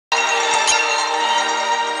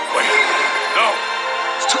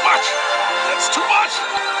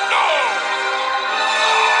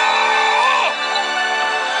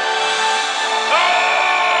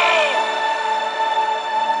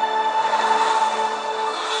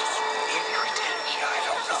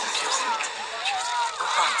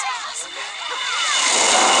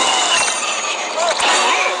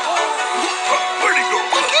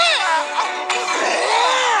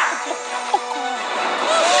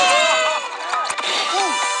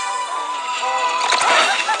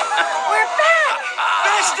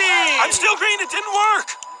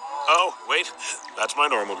Oh, wait. That's my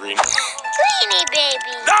normal green. Greenie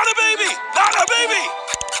baby. Not a baby! Not a baby!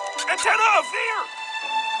 Antenna of fear!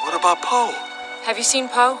 What about Poe? Have you seen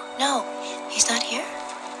Poe? No, he's not here.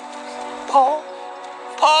 Paul?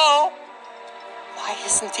 Paul? Why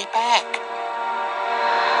isn't he back?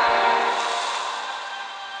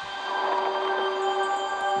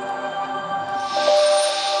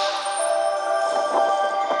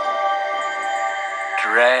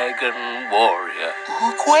 Dragon Warrior.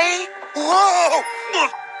 Oogway? Whoa!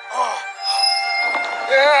 Oh.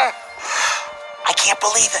 Yeah. I can't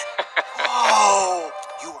believe it. Whoa!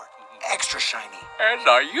 You are extra shiny. As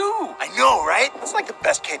are you. I know, right? It's like the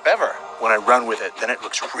best cape ever. When I run with it, then it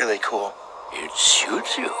looks really cool. It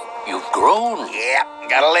suits you. You've grown. Yeah,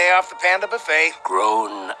 gotta lay off the Panda buffet.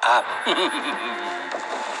 Grown up.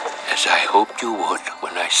 As I hoped you would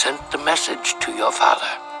when I sent the message to your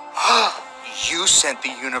father. You sent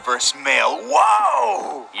the universe mail.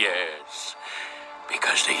 Whoa! Yes,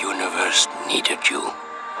 because the universe needed you.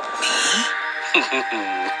 Me?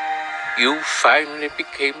 You finally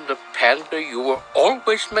became the panda you were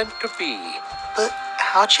always meant to be. But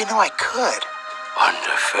how'd you know I could? On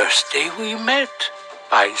the first day we met,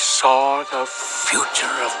 I saw the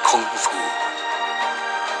future of Kung Fu.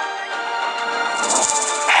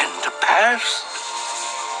 And the past.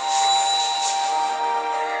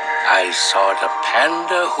 I saw the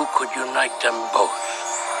panda who could unite them both.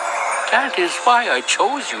 That is why I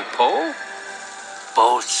chose you, Poe.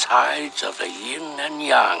 Both sides of the yin and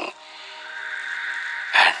yang.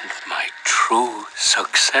 And my true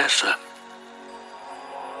successor.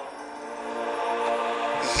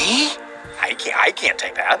 Me? I can't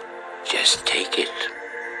take that. Just take it.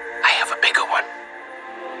 I have a bigger one.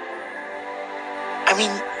 I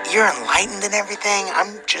mean, you're enlightened and everything.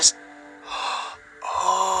 I'm just...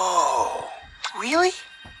 Oh. Really?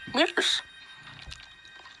 Yes.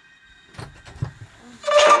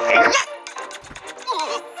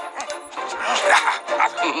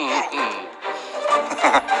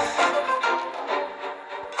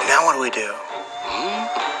 Now what do we do?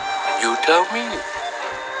 You tell me.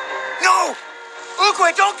 No!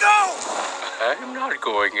 Oogway, don't go! I'm not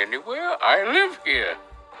going anywhere. I live here.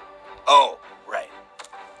 Oh, right.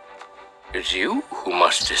 It's you who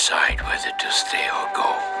must decide whether to stay or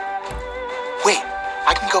go. Wait,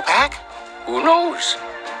 I can go back? Who knows?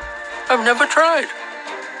 I've never tried.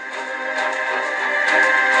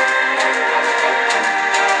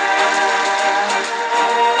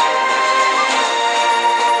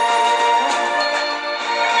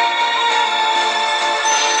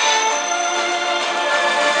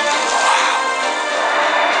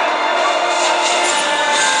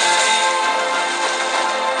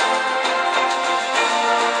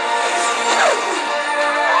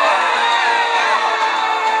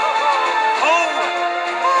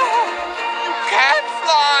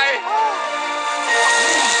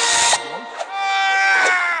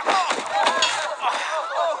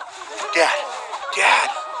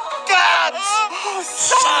 Dad! Oh,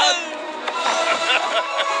 son!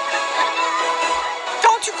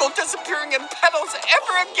 Don't you go disappearing in petals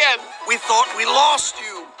ever again! We thought we lost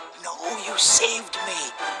you. No, you saved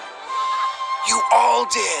me. You all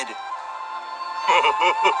did.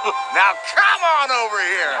 Now come on over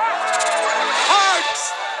here.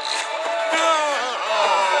 Hugs!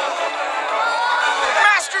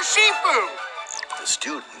 Master Shifu! The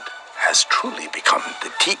student has truly become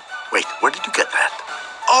the teacher. Wait, where did you get that?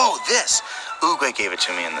 Oh, this. Oogway gave it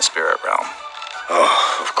to me in the spirit realm.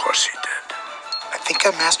 Oh, of course he did. I think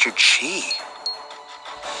I mastered Chi.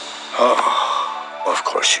 Oh, of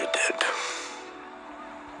course you did.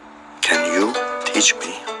 Can you teach me